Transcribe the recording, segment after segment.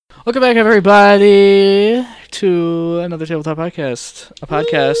Welcome back, everybody, to another Tabletop Podcast. A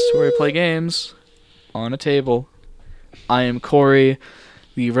podcast where we play games on a table. I am Corey,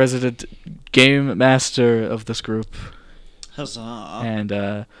 the resident game master of this group. Huzzah. And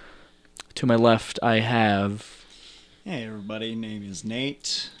to my left, I have... Hey, everybody. Name is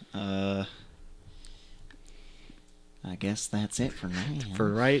Nate. I guess that's it for now.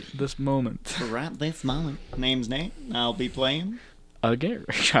 For right this moment. For right this moment. Name's Nate. I'll be playing A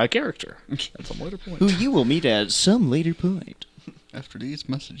character. At some later point. who you will meet at some later point. After these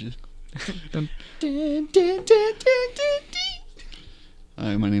messages. Dun, dun, dun, dun, dun.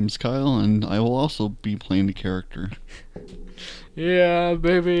 Hi, my name's Kyle, and I will also be playing the character. Yeah,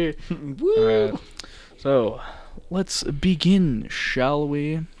 baby. Woo. Alright. So, let's begin, shall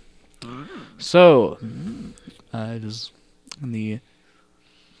we? So, it is in the...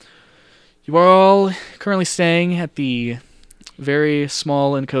 You are all currently staying at the very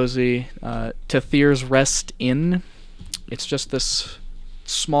small and cozy Tathir's Rest Inn. It's just this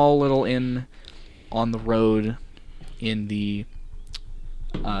small little inn on the road in the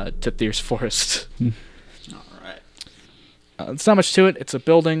Tathir's Forest. Alright. There's not much to it. It's a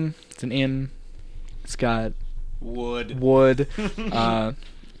building. It's an inn. It's got Wood.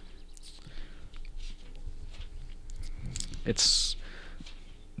 It's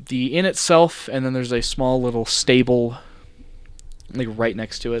the inn itself, and then there's a small little stable, like right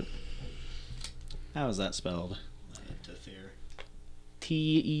next to it. How is that spelled? Tathir.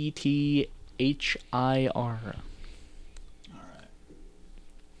 Tethir. Alright.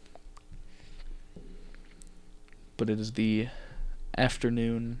 But it is the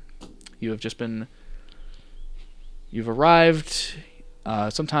afternoon. You've arrived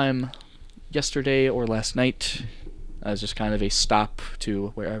sometime yesterday or last night as just kind of a stop to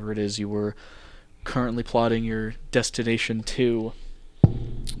wherever it is you were currently plotting your destination to.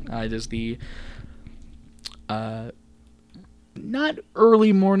 It is the not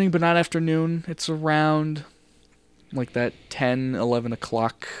early morning, but not afternoon. It's around like that 10, 11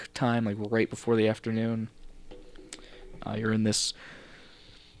 o'clock time, like right before the afternoon. You're in this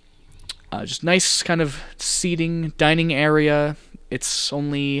just nice kind of seating, dining area. It's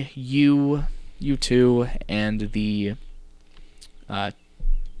only you two, and the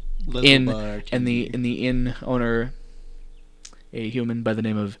inn, and the inn owner, a human by the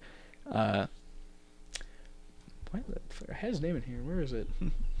name of I had his name in here. Where is it?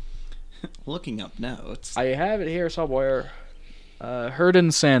 Looking up notes. I have it here somewhere. Herden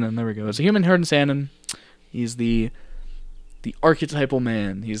Sannon. There we go. It's a human, Herden Sannon. He's the archetypal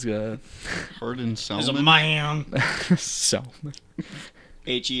man. He's Hardin He's a Salmon. man. so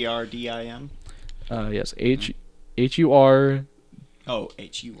Herdin. yes, Hur Oh, Hur.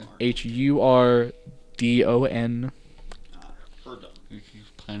 Hurdon. Herdin. You're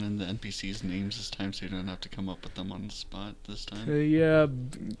planning the NPCs' names this time so you don't have to come up with them on the spot this time. Yeah,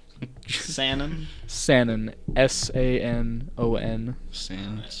 Sannon. Sannon. Sanon.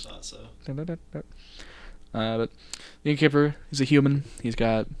 Sand. I thought so. But the innkeeper is a human. He's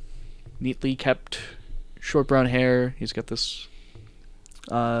got neatly kept short brown hair. He's got this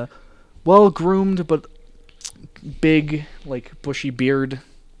well-groomed but big, like, bushy beard.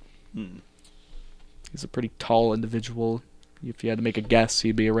 He's a pretty tall individual. If you had to make a guess,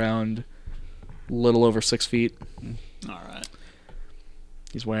 he'd be around a little over 6 feet. Alright.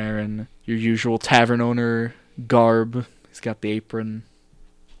 He's wearing your usual tavern owner garb. He's got the apron.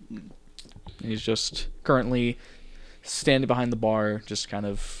 He's just currently standing behind the bar, just kind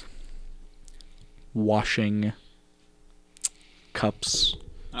of washing cups,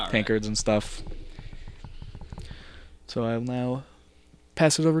 tankards, and stuff. So I'll now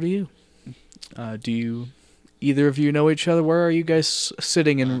pass it over to you. Do either of you know each other? Where are you guys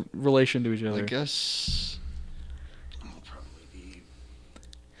sitting in relation to each other? I guess... I'll probably be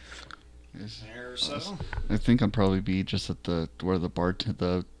Yes. there or so. I think I'd probably be just at where the bar...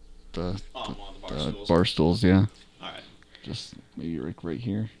 the On one of the bar stools. bar stools, yeah. Alright. Just maybe right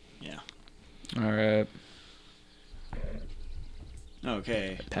here. Yeah. All right.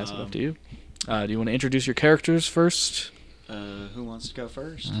 Okay. Pass it off to you. Do you want to introduce your characters first? Who wants to go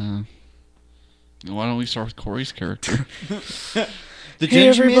first? Why don't we start with Corey's character? The Hey,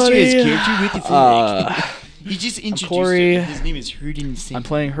 Dungeon Master is everybody. character with the flag. He just introduced Corey. him. His name is Herdin Sannon. I'm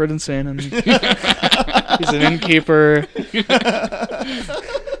playing Herden Sannon. He's an innkeeper.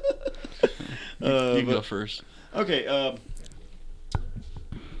 You go first. Okay,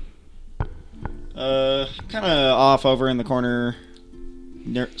 kind of off over in the corner,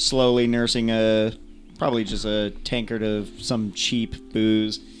 slowly nursing probably just a tankard of some cheap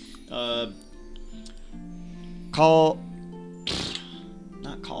booze. Not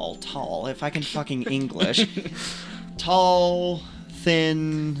call tall. If I can fucking English. Tall,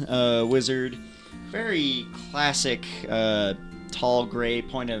 thin wizard. Very classic, tall gray,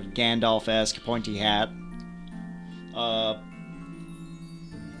 point of Gandalf-esque pointy hat.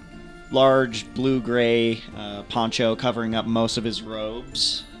 Large blue-gray poncho covering up most of his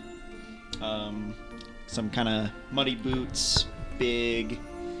robes. Some kind of muddy boots, big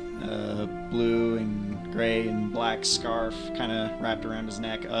blue and gray and black scarf kind of wrapped around his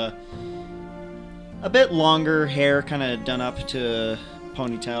neck. A bit longer hair kind of done up to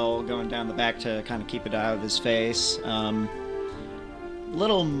ponytail going down the back to kind of keep it out of his face.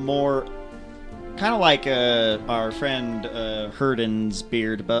 Little more, kind of like our friend Herden's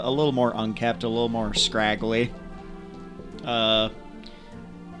beard, but a little more unkempt, a little more scraggly.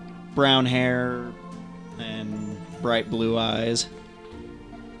 Brown hair and bright blue eyes.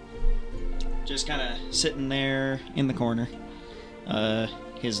 Just kind of sitting there in the corner.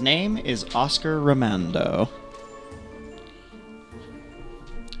 His name is Oscar Romando.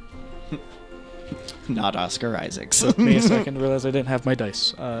 Not Oscar Isaacs. Took me a second to realize I didn't have my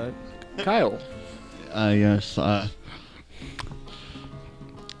dice. Kyle. Yes. I'm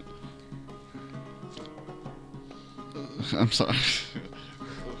sorry.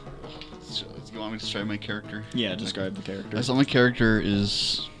 You want me to describe my character? Yeah, describe the character. So my character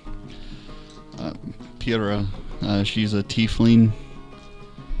is Piera. She's a tiefling.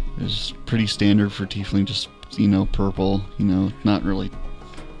 It's pretty standard for tiefling, just purple. Not really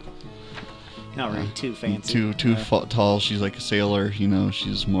too fancy. Too tall. She's like a sailor.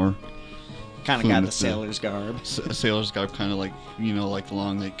 She's more kind of got the sailor's garb. A sailor's garb, kind of like like the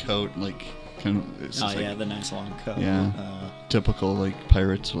long coat, like kind of. The nice long coat. Yeah. Typical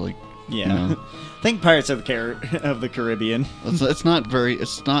pirates, Yeah. Think Pirates of the Caribbean. It's not very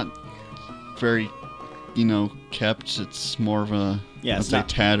kept. It's more of a it's not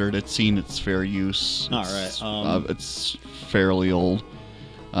tattered. It's seen its fair use. All right. It's fairly old.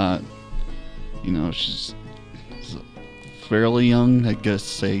 She's fairly young. I guess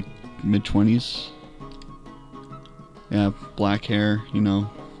say mid-20s. Yeah, black hair.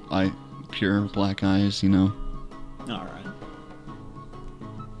 Pure black eyes. All right.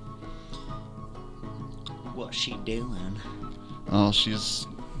 What's she doing? Oh, she's.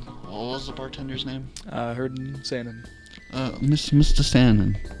 What was the bartender's name? Herden Sannon. Mr.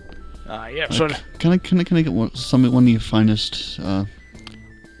 Sannon. Yeah. So Can I get one of your finest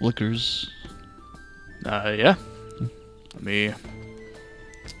liquors? Yeah. Let me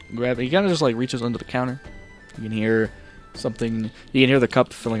grab it. He kind of just reaches under the counter. You can hear something. You can hear the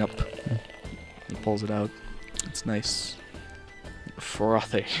cup filling up. He pulls it out. It's nice,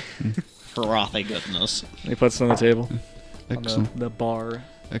 frothy. Frothy goodness. He puts it on the table. Excellent. On the bar.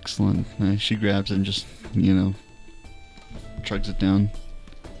 Excellent. She grabs it and just chugs it down.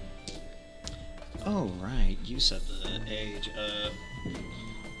 Oh right, you said the age.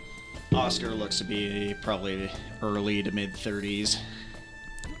 Oscar looks to be probably early to mid 30s.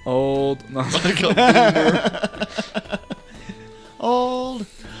 Old. No.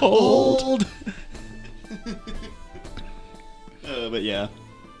 Old. But yeah.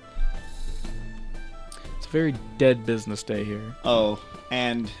 It's a very dead business day here. Oh,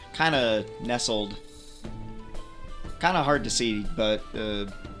 and kind of nestled. Kind of hard to see, but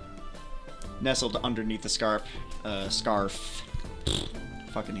nestled underneath the scarf.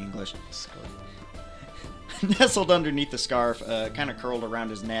 Fucking English. Nestled underneath the scarf, kind of curled around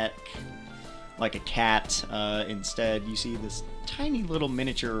his neck like a cat. Instead, you see this tiny little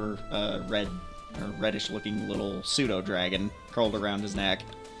miniature reddish-looking little pseudo-dragon curled around his neck.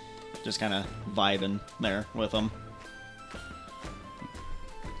 Just kind of vibing there with him.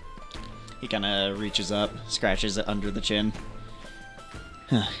 He kind of reaches up, scratches it under the chin.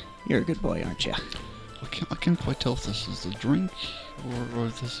 You're a good boy, aren't you? I can't quite tell if this is a drink or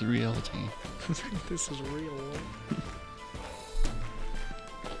if this is reality. This is real.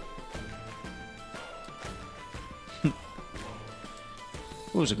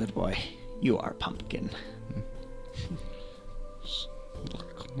 Who's a good boy? You are, Pumpkin.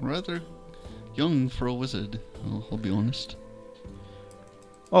 Rather young for a wizard, I'll be honest.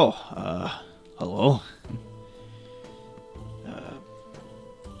 Oh, hello.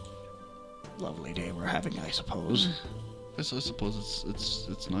 Lovely day we're having, I suppose. I suppose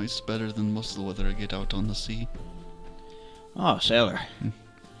it's nice, better than most of the weather I get out on the sea. Oh, sailor.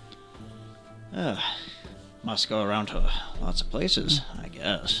 Must go around to lots of places, I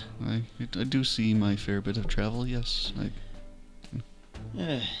guess. I do see my fair bit of travel, yes.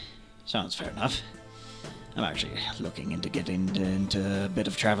 Sounds fair enough. I'm actually looking into getting into a bit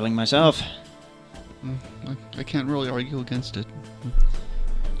of traveling myself. I can't really argue against it.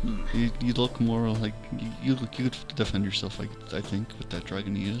 You look more like you could defend yourself. I think with that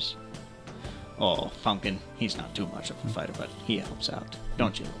dragon you use. Oh, Funkin, he's not too much of a fighter, but he helps out.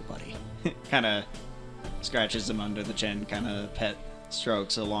 Don't you, little buddy? Kind of scratches him under the chin, kind of pet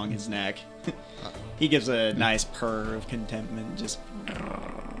strokes along his neck. He gives a nice purr of contentment, just...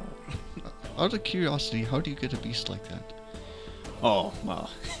 Out of curiosity, how do you get a beast like that? Oh, well,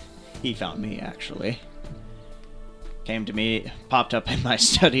 he found me, actually. Came to me, popped up in my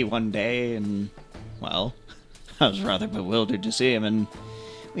study one day, and, well, I was rather bewildered to see him, and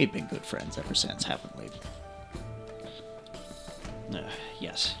we've been good friends ever since, haven't we?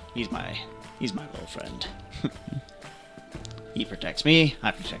 Yes, he's my little friend. He protects me,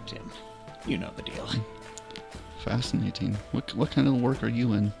 I protect him. You know the deal. Fascinating. What kind of work are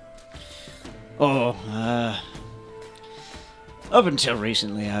you in? Oh, up until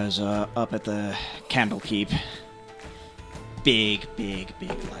recently, I was up at the Candlekeep. Big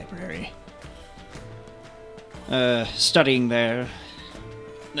library. Studying there.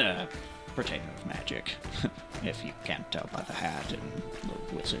 Pertaining of magic. If you can't tell by the hat and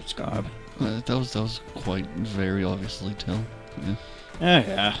the wizard's garb. That was quite very obviously tell. Yeah.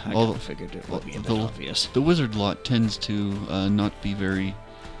 Yeah, I kind of figured it would be a bit obvious. The wizard lot tends to not be very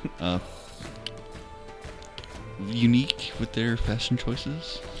unique with their fashion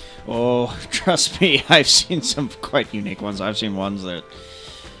choices. Oh, trust me, I've seen some quite unique ones. I've seen ones that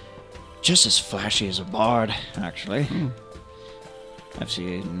just as flashy as a bard, actually. I've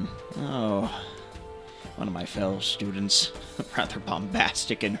seen, one of my fellow students, rather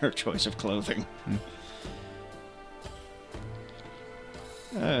bombastic in her choice of clothing.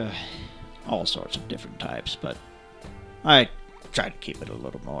 All sorts of different types, but I try to keep it a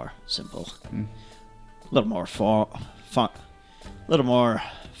little more simple. A little more little more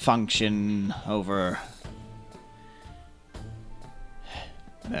function over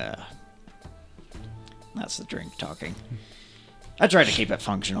that's the drink talking. I try to keep it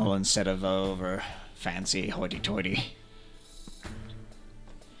functional instead of over fancy hoity-toity.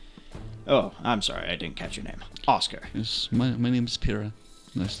 Oh, I'm sorry, I didn't catch your name. Oscar. Yes, my name is Pira.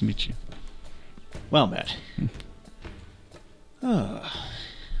 Nice to meet you. Well met.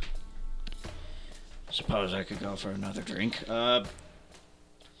 Suppose I could go for another drink.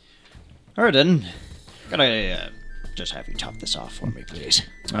 Erden, could I just have you top this off for me, please?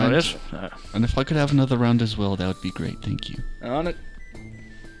 Oh, yes. And if I could have another round as well, that would be great. Thank you. On it.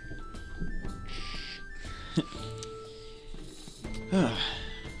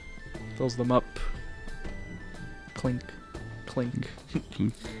 Fills them up. Clink, clink.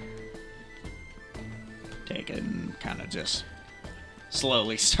 Take it and kind of just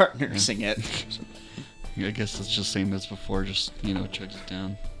slowly start nursing it. I guess it's just same as before, just, chugs it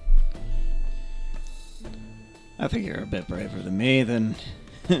down. I think you're a bit braver than me than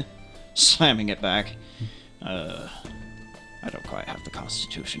slamming it back. I don't quite have the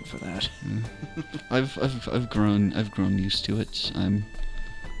constitution for that. I've grown used to it.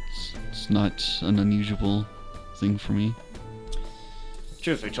 It's not an unusual thing for me.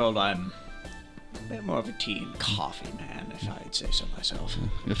 Truth be told, I'm a bit more of a tea and coffee man, if I'd say so myself.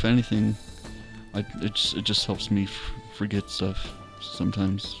 If anything, it just helps me forget stuff.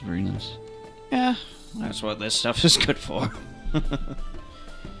 Sometimes very nice. Yeah, that's what this stuff is good for.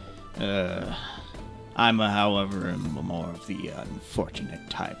 I'm, however, more of the unfortunate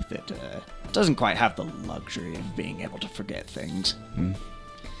type that doesn't quite have the luxury of being able to forget things.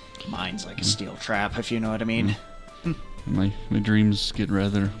 Mine's like a steel trap, if you know what I mean. My dreams get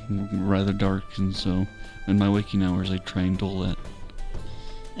rather dark, and so in my waking hours I try and dull that.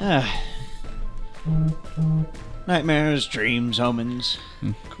 Nightmares, dreams, omens.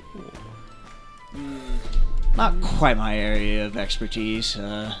 Cool. Not quite my area of expertise.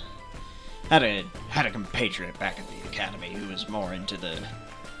 Had a compatriot back at the academy who was more into the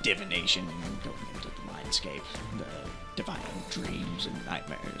divination, going into the mindscape, the divining dreams and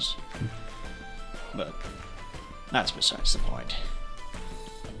nightmares. But that's besides the point.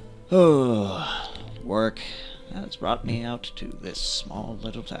 Oh, work has brought me out to this small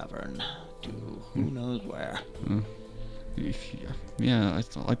little tavern, to who knows where. Yeah, I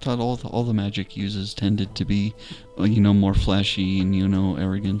thought all the magic uses tended to be, more flashy and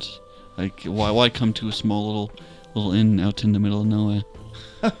arrogant. Like, why come to a small little inn out in the middle of nowhere?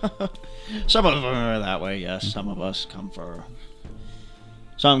 Some of them are that way, yes. Some of us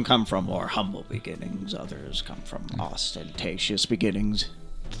some come from more humble beginnings. Others come from ostentatious beginnings.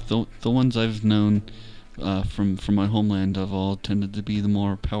 The ones I've known from my homeland have all tended to be the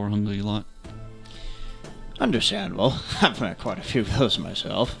more power hungry lot. Understandable. I've met quite a few of those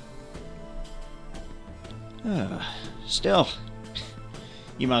myself. Still,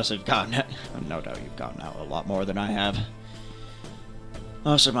 You must have gotten out. No doubt you've gotten out a lot more than I have.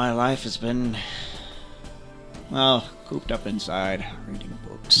 Most of my life has been, well, cooped up inside, reading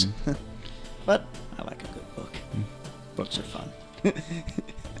books. But I like a good book. Books are fun.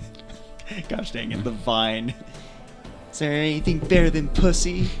 Gosh dang it, the vine. Is there anything better than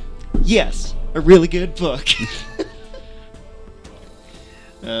pussy? Yes, a really good book.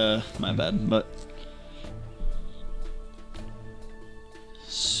 My bad, but...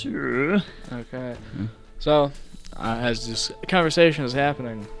 Sure. Okay. So, as this conversation is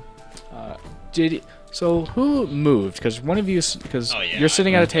happening, so who moved? Because one of you, because you're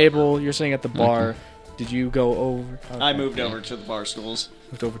sitting at a table, you're sitting at the bar. Did you go over? Okay. I moved over to the bar stools.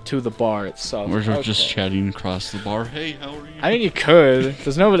 Moved over to the bar itself. We're just chatting across the bar. Hey, how are you? I mean, you could.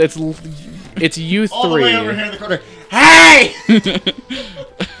 There's no, but it's you three. All the way over here in the corner. Hey!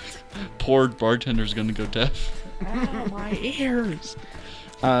 Poor bartender's gonna go deaf. Oh, my ears.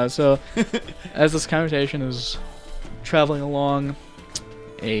 So, as this conversation is traveling along,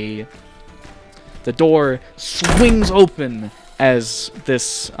 the door swings open as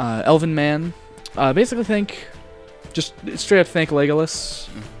this elven man, basically just straight up think Legolas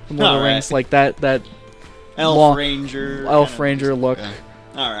from Lord of the Rings, like that elf ranger look. Yeah.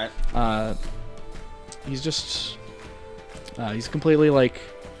 All right. He's just he's completely like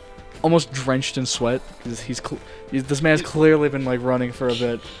almost drenched in sweat. This man's clearly been like running for a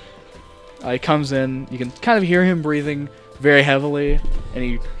bit. He comes in. You can kind of hear him breathing very heavily,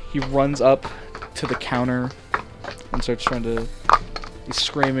 and he runs up to the counter and starts he's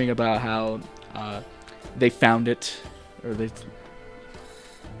screaming about how they found it, or we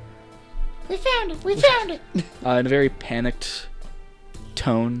found it in a very panicked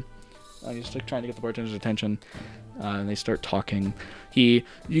tone. He's like trying to get the bartender's attention, and they start talking. You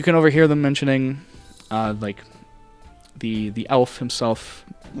can overhear them mentioning, like the elf himself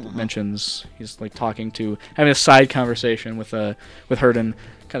mentions he's like having a side conversation with Herden,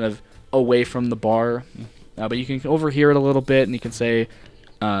 kind of away from the bar, but you can overhear it a little bit, and you can say,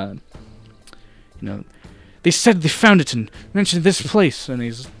 they said they found it and mentioned this place, and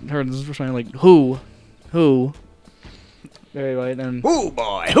Herden's responding like, who? Very light, and Oh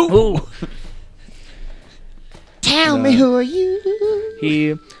boy, who? Tell me, who are you?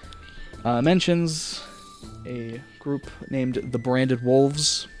 He mentions a group named the Branded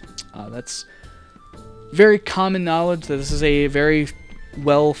Wolves. That's very common knowledge that this is a very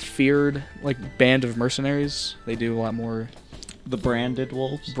well-feared band of mercenaries. They do a lot more. The Branded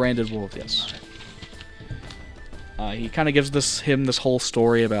Wolves? Branded Wolves, yes. He kind of gives him this whole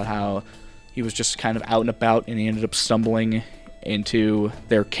story about how he was just kind of out and about, and he ended up stumbling into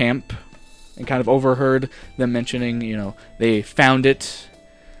their camp and kind of overheard them mentioning, they found it,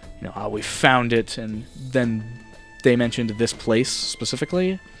 we found it, and then they mentioned this place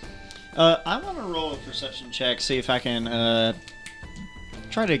specifically. I want to roll a perception check, see if I can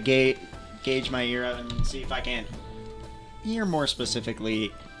try to gauge my ear out and see if I can hear more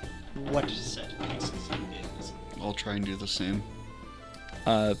specifically what set places it is. I'll try and do the same.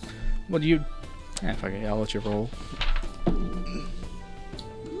 What do you... fuck it, I'll let you roll. Ooh,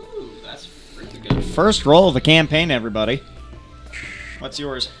 that's pretty good. First roll of the campaign, everybody. What's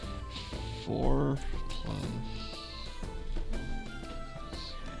yours? 4 plus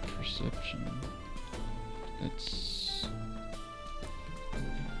perception. It's...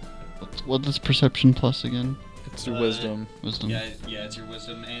 What is perception plus again? It's your wisdom. Wisdom. Yeah, it's your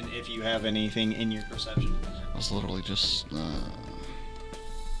wisdom, and if you have anything in your perception. I was literally just...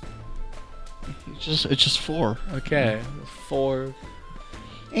 It's just 4. Okay, 4.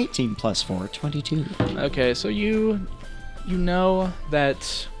 18 plus 4, 22. Okay, so you know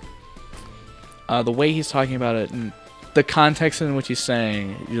that the way he's talking about it and the context in which he's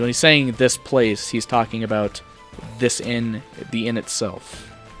saying, when he's saying this place, he's talking about this inn, the inn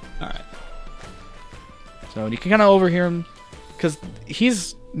itself. Alright. So you can kind of overhear him, because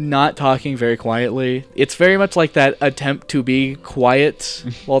he's not talking very quietly. It's very much like that attempt to be quiet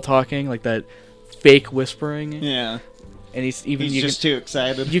while talking, like that fake whispering. Yeah. And he's too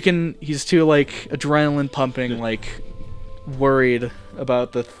excited. He's too adrenaline pumping, worried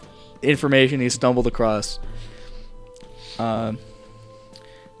about the information he stumbled across. You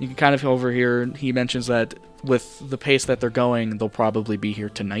can kind of overhear he mentions that with the pace that they're going, they'll probably be here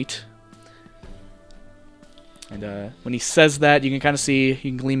tonight. And when he says that, you can kind of see, you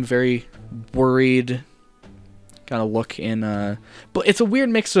can glean very worried kind of look in. But it's a weird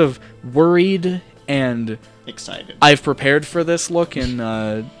mix of worried and excited. I've prepared for this look in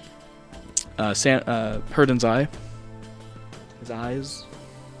Herden's eye. His eyes.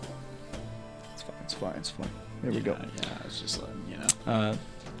 It's fine. There we go. Yeah, I was just letting you know.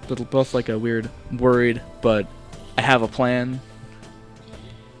 Both like a weird worried, but I have a plan.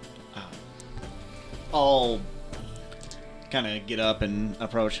 I'll kind of get up and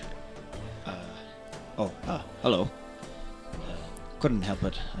approach. Hello. Couldn't help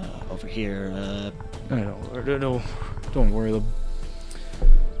it. Over here. Don't worry.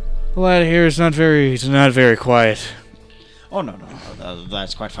 The lad here is not very quiet. Oh, no.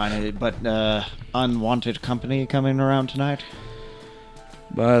 That's quite fine. But, unwanted company coming around tonight?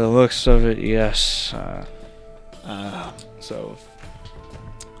 By the looks of it, yes. So,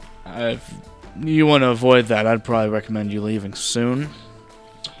 if you want to avoid that, I'd probably recommend you leaving soon.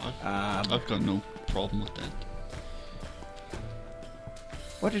 I've got no problem with that.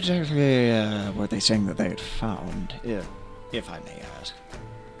 What exactly were they saying that they had found, if I may ask?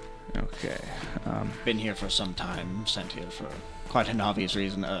 Okay. Been here for some time, sent here for quite an obvious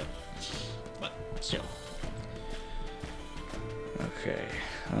reason, but still. Okay.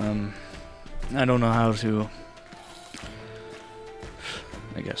 I don't know how to...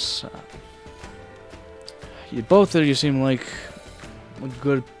 I guess, both of you seem like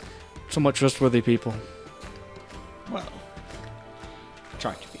good, somewhat trustworthy people. Well,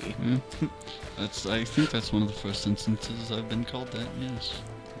 try to be. I think that's one of the first instances I've been called that. Yes.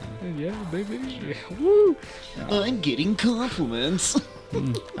 Yeah, baby. Yeah. Woo! I'm getting compliments.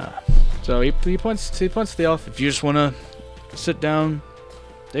 So he points to the elf. If you just want to sit down,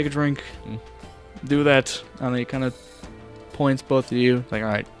 take a drink, do that. And he kind of points both of you. Like, all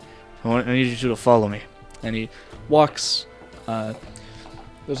right, I need you two to follow me. And he walks.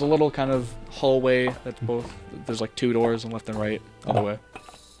 There's a little kind of hallway that's both. There's like two doors on left and right. Other way.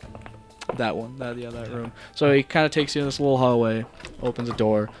 That one. That room. So he kind of takes you in this little hallway, opens a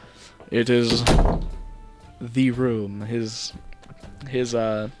door. It is the room. His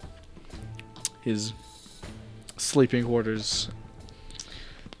sleeping quarters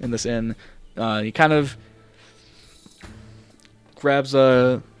in this inn. He kind of grabs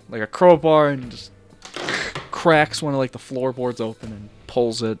a crowbar and just cracks one of like the floorboards open and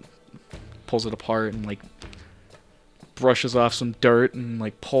pulls it apart and like brushes off some dirt and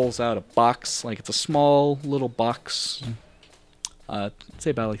like pulls out a box. Like it's a small little box. I'd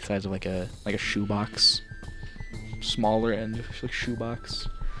say about like the size of like a shoebox. Smaller end of like shoebox.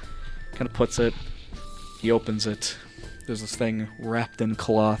 Kind of puts it. He opens it. There's this thing wrapped in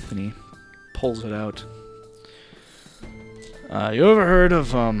cloth and he pulls it out. You ever heard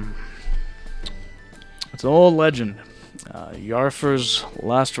of it's an old legend. Yarafer's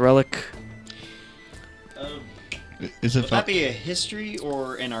last relic. Is it Would that be a history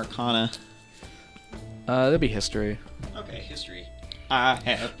or an arcana? That'd be history. Okay, history. I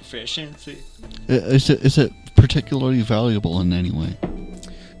have proficiency. Is it particularly valuable in any way?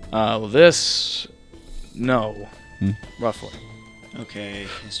 Well, this, no, roughly. Okay,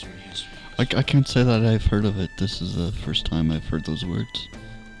 history. I can't say that I've heard of it. This is the first time I've heard those words.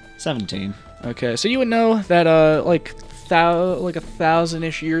 17. Okay, so you would know that like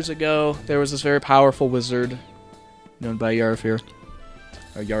 1,000-ish years ago, there was this very powerful wizard known by Yarafer.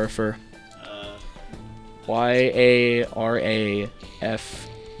 Or Yarafer.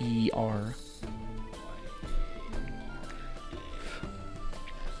 Yarafer.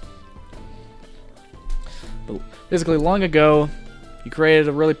 But basically, long ago, he created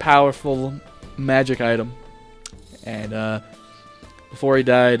a really powerful magic item. And before he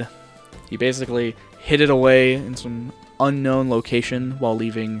died, he basically hid it away in some unknown location while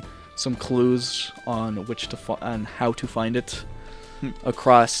leaving some clues on on how to find it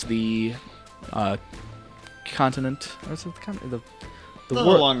across the continent. Or is it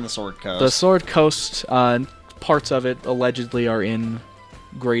Along the Sword Coast. The Sword Coast. Parts of it allegedly are in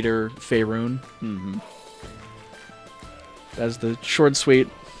Greater Faerun. Mm-hmm. That's the short and sweet.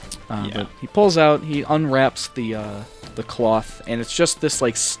 But he pulls out. He unwraps the cloth, and it's just this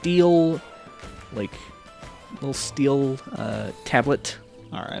like steel, like little steel tablet.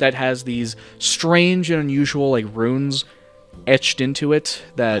 All right. That has these strange and unusual like runes etched into it.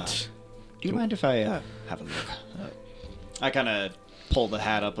 That. Do you mind if I have a look? I kind of pull the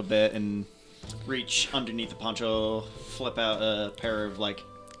hat up a bit and reach underneath the poncho, flip out a pair of like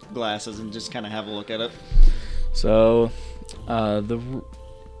glasses, and just kind of have a look at it. So, okay.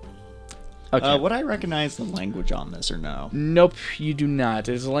 Would I recognize the language on this or no? Nope, you do not.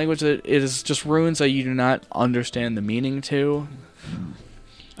 It is a language that it is just runes that you do not understand the meaning to.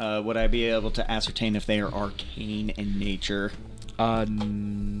 Would I be able to ascertain if they are arcane in nature?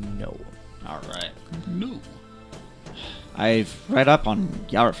 No. All right. No. I've read up on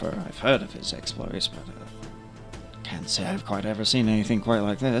Yarafer. I've heard of his exploits, but can't say I've quite ever seen anything quite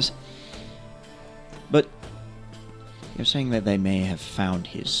like this. But You're saying that they may have found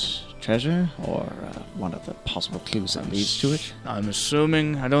his treasure, or one of the possible clues that leads to it? I'm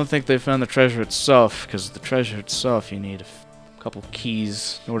assuming. I don't think they found the treasure itself, because the treasure itself you need a couple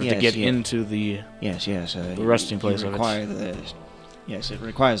keys in order to Yes, get yeah. into the Yes, yes. the resting place of it. Yes, it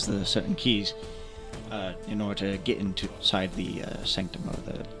requires the certain keys in order to get inside the sanctum of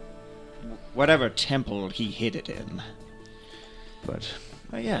the whatever temple he hid it in. But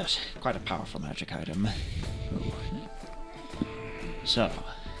Yes, quite a powerful magic item. So,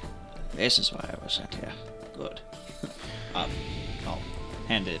 this is why I was sent here. Good. I'll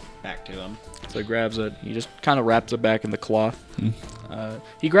hand it back to him. so he grabs it. He just kind of wraps it back in the cloth. Hmm.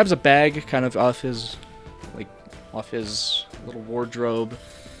 He grabs a bag kind of off his little wardrobe,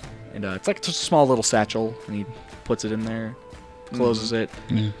 and it's like just a small little satchel, and he puts it in there, closes it.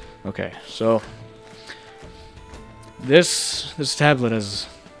 Yeah. Okay, so this tablet is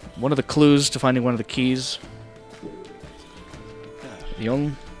one of the clues to finding one of the keys. The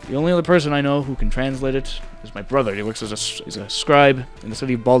only other person I know who can translate it is my brother. He works as he's a scribe in the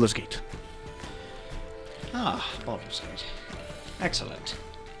city of Baldur's Gate. Ah, Baldur's Gate. Excellent.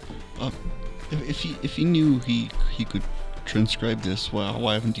 If he knew he could transcribe this,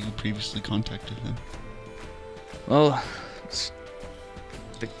 why haven't you previously contacted him? Well,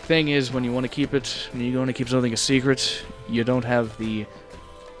 the thing is, when you want to keep something a secret, you don't have the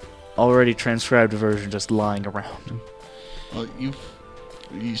already transcribed version just lying around.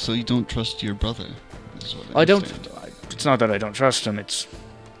 So you don't trust your brother? Is what I don't. understand. It's not that I don't trust him. It's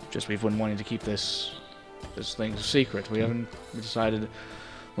just we've been wanting to keep this thing secret. We decided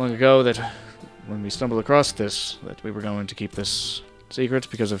long ago that when we stumbled across this, that we were going to keep this secret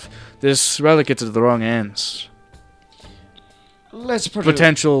because if this relic gets into the wrong hands, Let's put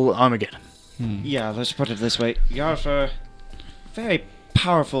potential Armageddon. Yeah, let's put it this way. Yarafer, very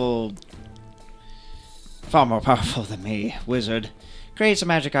powerful, far more powerful than me, wizard, creates a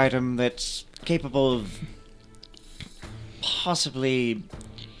magic item that's capable of possibly...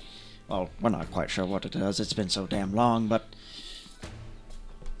 Well, we're not quite sure what it does. It's been so damn long, but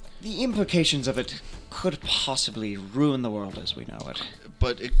the implications of it could possibly ruin the world as we know it.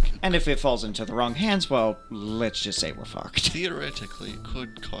 But it, And if it falls into the wrong hands, well, let's just say we're fucked. theoretically, it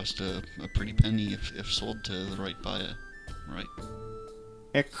could cost a pretty penny if sold to the right buyer, right?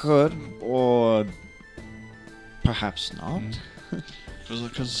 It could, or perhaps not.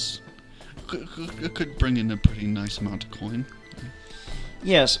 Because it could bring in a pretty nice amount of coin.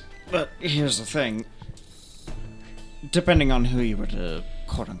 Yes, but here's the thing. Depending on who you were to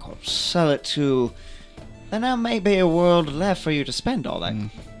quote-unquote sell it to, then there may be a world left for you to spend all that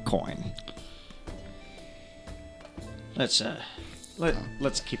coin. Let's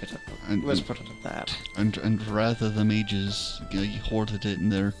keep it at, let's put it at that. And rather the mages hoarded it in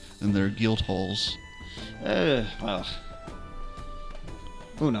their guild halls. Well,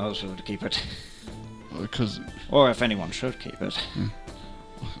 who knows who would keep it, Because or if anyone should keep it.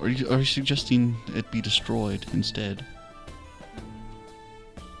 are you suggesting it be destroyed instead?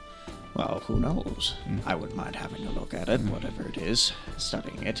 Well, who knows? I wouldn't mind having a look at it, whatever it is,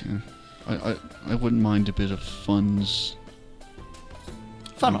 studying it. I wouldn't mind a bit of funds.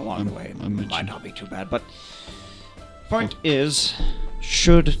 Fun along the I'm- way. I'm with Might you. not be too bad, but point is,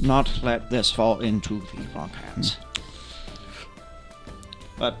 should not let this fall into the wrong hands.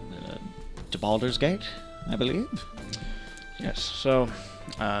 But to Baldur's Gate, I believe. Yes. So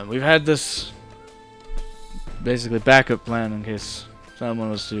we've had this basically backup plan in case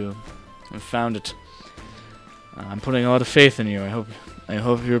someone was to have found it. I'm putting a lot of faith in you. I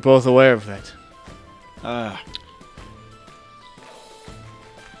hope you're both aware of that. I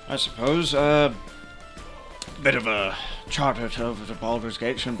suppose bit of a charter over to Baldur's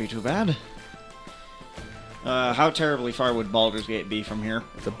Gate shouldn't be too bad. How terribly far would Baldur's Gate be from here?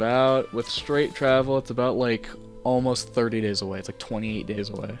 It's about, with straight travel, it's about like almost 30 days away. It's like 28 days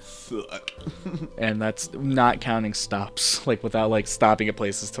away. Fuck. And that's not counting stops, like without like stopping at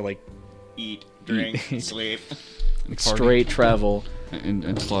places to like Eat, drink, sleep. straight travel.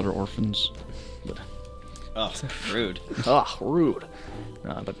 And slaughter orphans. Oh, rude. Ah, rude.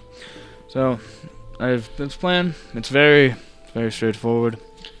 But so I've this plan. It's very straightforward.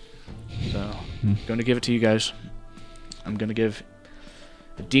 So I'm going to give it to you guys. I'm going to give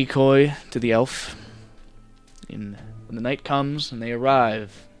a decoy to the elf. When the night comes and they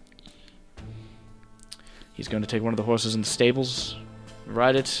arrive, he's going to take one of the horses in the stables,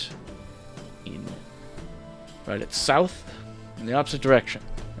 ride it south in the opposite direction,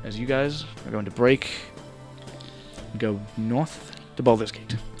 as you guys are going to break and go north to Baldur's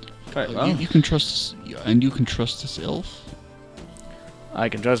Gate. You can trust and you can trust this elf. I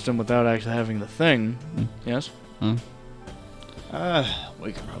can trust him without actually having the thing. Yes? Huh?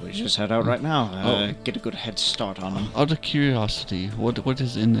 We could probably just head out right now. Get a good head start on them. Out of curiosity, what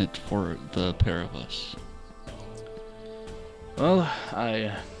is in it for the pair of us? Well,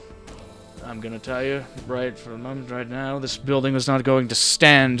 I'm gonna tell you right for the moment, right now, this building is not going to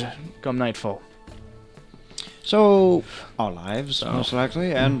stand come nightfall. So, our lives, most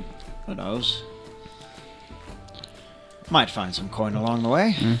likely, and who knows? Might find some coin along the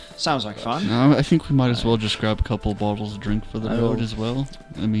way. Sounds like fun. I think we might as well just grab a couple bottles of drink for the road as well.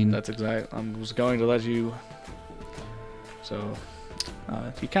 I mean, That's exact. I was going to let you. So,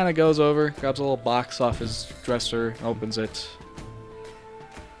 he kind of goes over, grabs a little box off his dresser, opens it,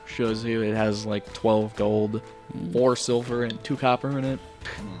 shows you it has like 12 gold, 4 silver, and 2 copper in it.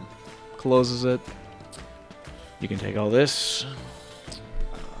 Closes it. You can take all this.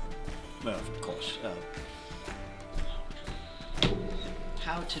 Well, of course.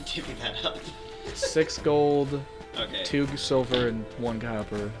 How to divvy that up? 6 gold, Okay. 2 silver, and 1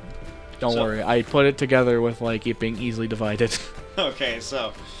 copper. Don't So- worry, I put it together with like it being easily divided. Okay,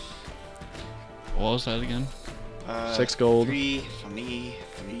 so. what was that again? 6 gold. 3 for me,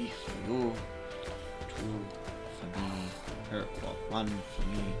 3 for you, 2 for me, well, 1 for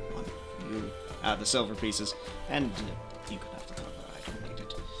me, 1 for you. The silver pieces, and you can have the copper. I don't need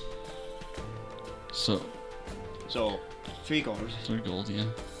it. So, So, 3 gold, 3 gold, yeah.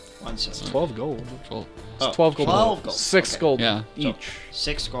 1 silver. 12 gold. 12. It's 12 gold. 12 gold. 6 Okay. gold Yeah. each.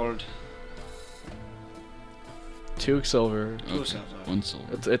 6 gold, 2 silver. 2 silver. 1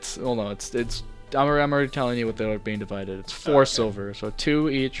 silver. It's oh no, it's I'm already telling you what they are being divided. It's 4 Okay. silver, so 2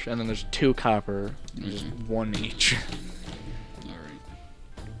 each, and then there's 2 copper, just 1 each. Alright.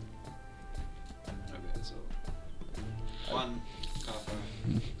 Okay, so 1 copper,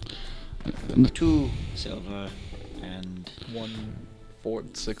 And 2 silver, and 1, 4,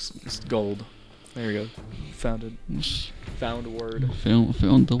 6 gold. There you go. Found it. Found a word.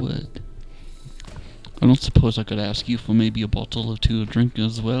 Found the word. I don't suppose I could ask you for maybe a bottle or 2 of drink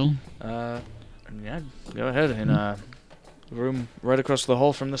as well? Yeah, go ahead. In room right across the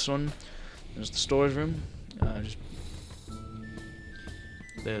hall from this one, there's the storage room.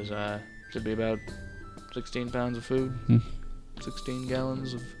 There's should be about 16 pounds of food, 16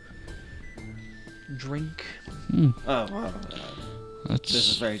 gallons of drink. Hmm. oh wow. That's This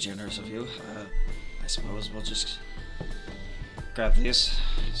is very generous of you. I suppose we'll just grab these,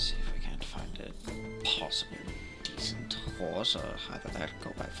 see if we can't find a possible decent horse, or either that,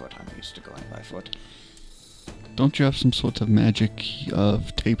 go by foot. I'm used to going by foot. Don't you have some sort of magic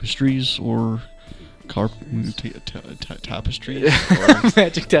of tapestries or tapestries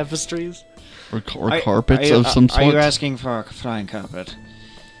Magic tapestries. or carpets of some Are you sort? asking for a flying carpet?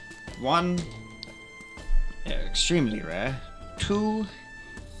 1, extremely rare. 2,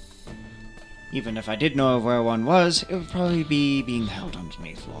 even if I did know where one was, it would probably be being held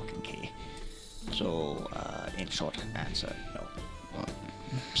underneath lock and key. So, in short answer, no.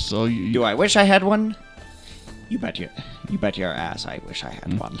 So you Do I wish I had one? You bet your ass I wish I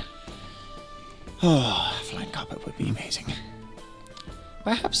had one. Oh, a flying carpet would be amazing.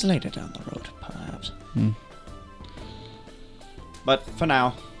 Perhaps later down the road, perhaps. But for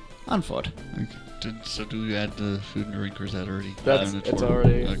now, on foot. So do you add the food and drink, or is that already That's accounted it's for?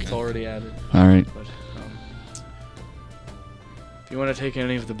 already Okay. it's already added. All right. But if you want to take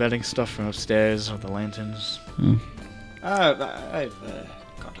any of the bedding stuff from upstairs or the lanterns, I've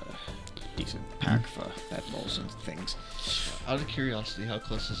got a decent pack for bedrolls and things. Out of curiosity, how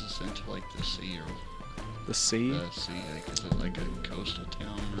close is this into like the sea or the sea. sea? Like, is it like a coastal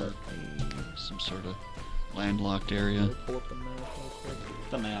town or some sort of landlocked area? Pull up the map real quick.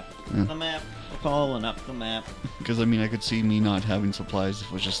 The map. Yeah. The map. We're pulling up the map. Because I mean, I could see me not having supplies if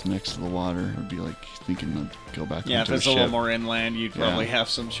it was just next to the water. I'd be like thinking to go back Yeah, if onto it's a a little ship. more inland, you'd Yeah. probably have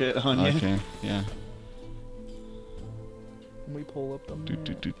some shit on you. Okay, yeah. We pull up the Do, map.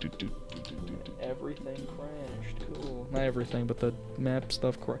 do, do, do, do, do, do, do. Everything crashed. Cool. Not everything, but the map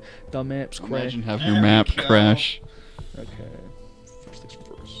stuff. The maps crashed. Imagine having There your we map go. crash. Okay. First things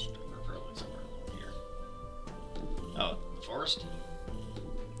first. We're probably somewhere along here. Oh, the forest?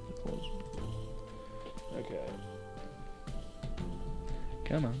 Close. Okay.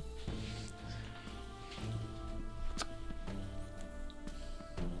 Come on.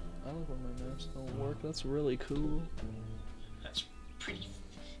 I like when my maps don't work. That's really cool. That's pretty.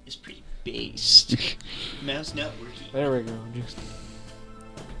 It's pretty based. Map's not working. There we go. Just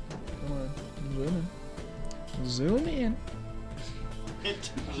come on, zoom in. Zoom in.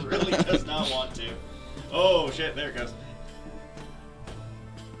 It really does not want to. Oh shit! There it goes.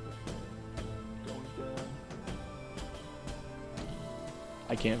 Going down.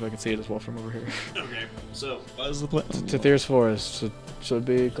 I can't fucking see it as well from over here. Okay. So, what is the plan? Tithir's Forest should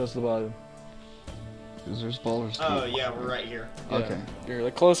be close to the bottom. Is there Baldur's Gate? Oh, yeah, we're right here. Yeah. Okay. You're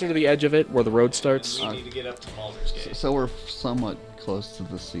like closer to the edge of it, where the road starts. We need to get up to Baldur's Gate. So we're somewhat close to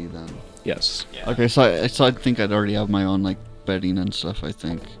the sea then. Yes. Yeah. Okay, so I think I'd already have my own like bedding and stuff. I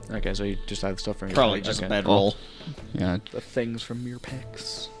think. Okay, so you just have the stuff from your Probably pack. just Okay. a bedroll. Yeah. The things from your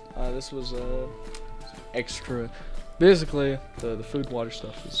packs. This was extra. Basically, the food, water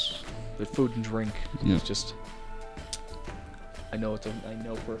stuff is the food and drink. Yeah. It's just. I know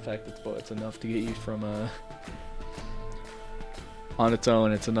for a fact it's enough to get you from on its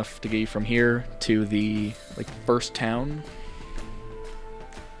own. It's enough to get you from here to the like first town.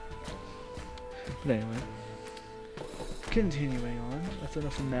 But anyway, continuing on. That's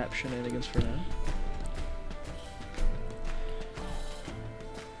enough map shenanigans for now.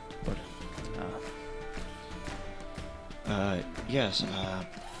 But Yes,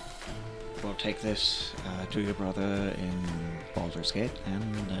 we'll take this to your brother in Baldur's Gate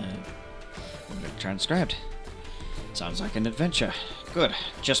and we'll get transcribed. Sounds like an adventure. Good.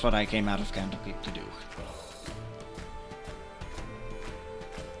 Just what I came out of Candlekeep to do.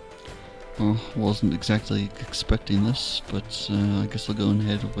 Well, wasn't exactly expecting this, but I guess I'll go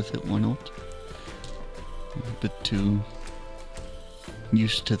ahead with it. Why not? I'm a bit too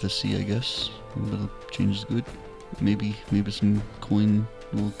used to the sea, I guess. A little change is good. Maybe some coin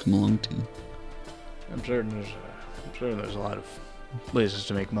will come along too. I'm certain there's a lot of places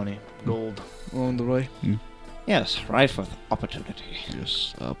to make money. Gold along the way. Yes, rife with opportunity.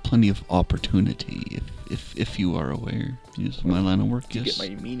 Yes, plenty of opportunity, if you are aware. Yes, my line of work. You Yes. get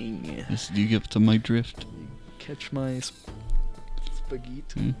my meaning. Yes, do you get to my drift? Catch my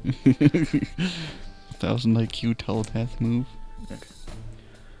spaghetti. 1000 IQ telepath move.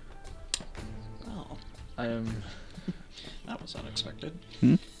 Oh, that was unexpected.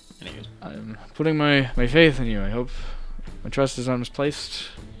 Anyways. I'm putting my faith in you. I hope my trust is not misplaced.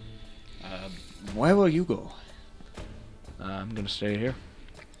 Where will you go? I'm gonna stay here.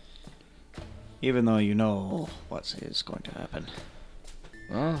 Even though you know what is going to happen.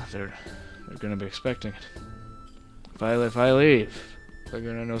 Well, they're gonna be expecting it. If I leave, they're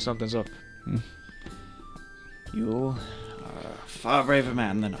gonna know something's up. You are a far braver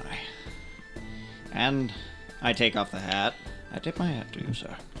man than I. And I take off the hat. I tip my hat to you,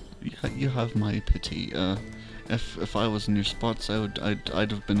 sir. You have my pity. If I was in your spots,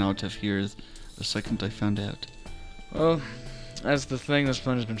 I'd have been out of here the second I found out. Well, that's the thing. This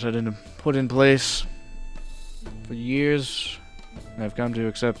plan has been put in place for years. And I've come to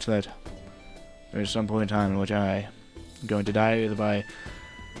accept that there is some point in time in which I am going to die either by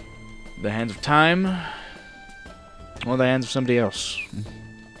the hands of time or the hands of somebody else.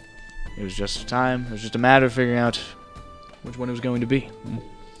 It was just time. It was just a matter of figuring out which one it was going to be.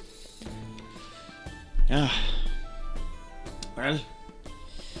 Yeah. Well,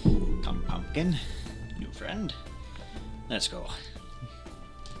 come pumpkin, new friend. Let's go.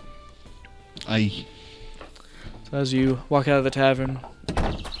 Aye. So as you walk out of the tavern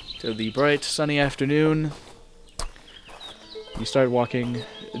to the bright, sunny afternoon, you start walking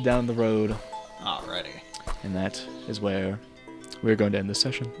down the road, Alrighty. and that is where we're going to end this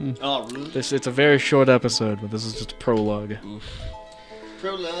session. Alright. It's a very short episode, but this is just a prologue.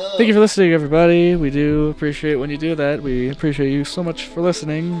 Prologue. Thank you for listening, everybody. We do appreciate when you do that. We appreciate you so much for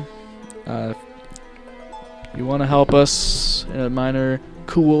listening. If you want to help us in a minor,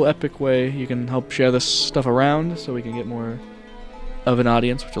 cool, epic way, you can help share this stuff around so we can get more of an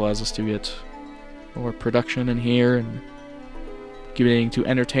audience, which allows us to get more production in here and getting to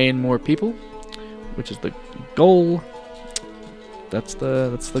entertain more people, which is the goal. That's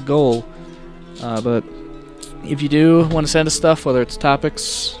the goal. But if you do want to send us stuff, whether it's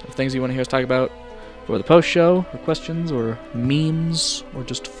topics or things you want to hear us talk about for the post show, or questions, or memes, or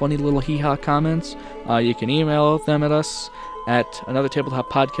just funny little hee-haw comments, you can email them at us at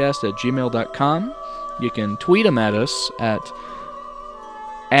anothertabletop@gmail.com. You can tweet them at us at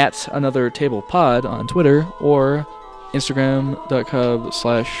anothertablepod on Twitter, or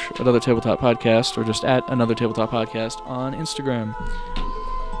Instagram.com/anothertabletop-podcast, or just at anothertabletop-podcast on Instagram.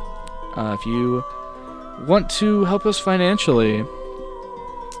 If you want to help us financially,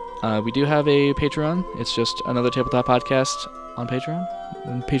 we do have a Patreon. It's just Another Tabletop Podcast on Patreon,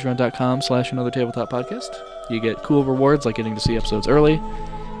 and patreon.com/anothertabletop-podcast. You get cool rewards like getting to see episodes early,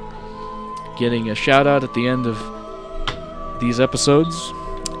 getting a shout out at the end of these episodes,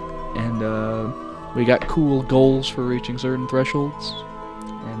 and we got cool goals for reaching certain thresholds,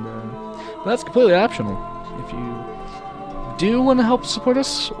 and that's completely optional. If you do want to help support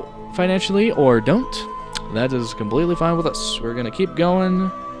us financially or don't, that is completely fine with us. We're going to keep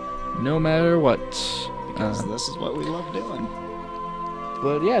going no matter what. Because this is what we love doing.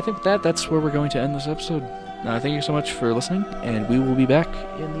 But yeah, I think with that's where we're going to end this episode. Thank you so much for listening, and we will be back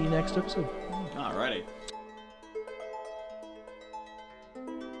in the next episode. Alrighty.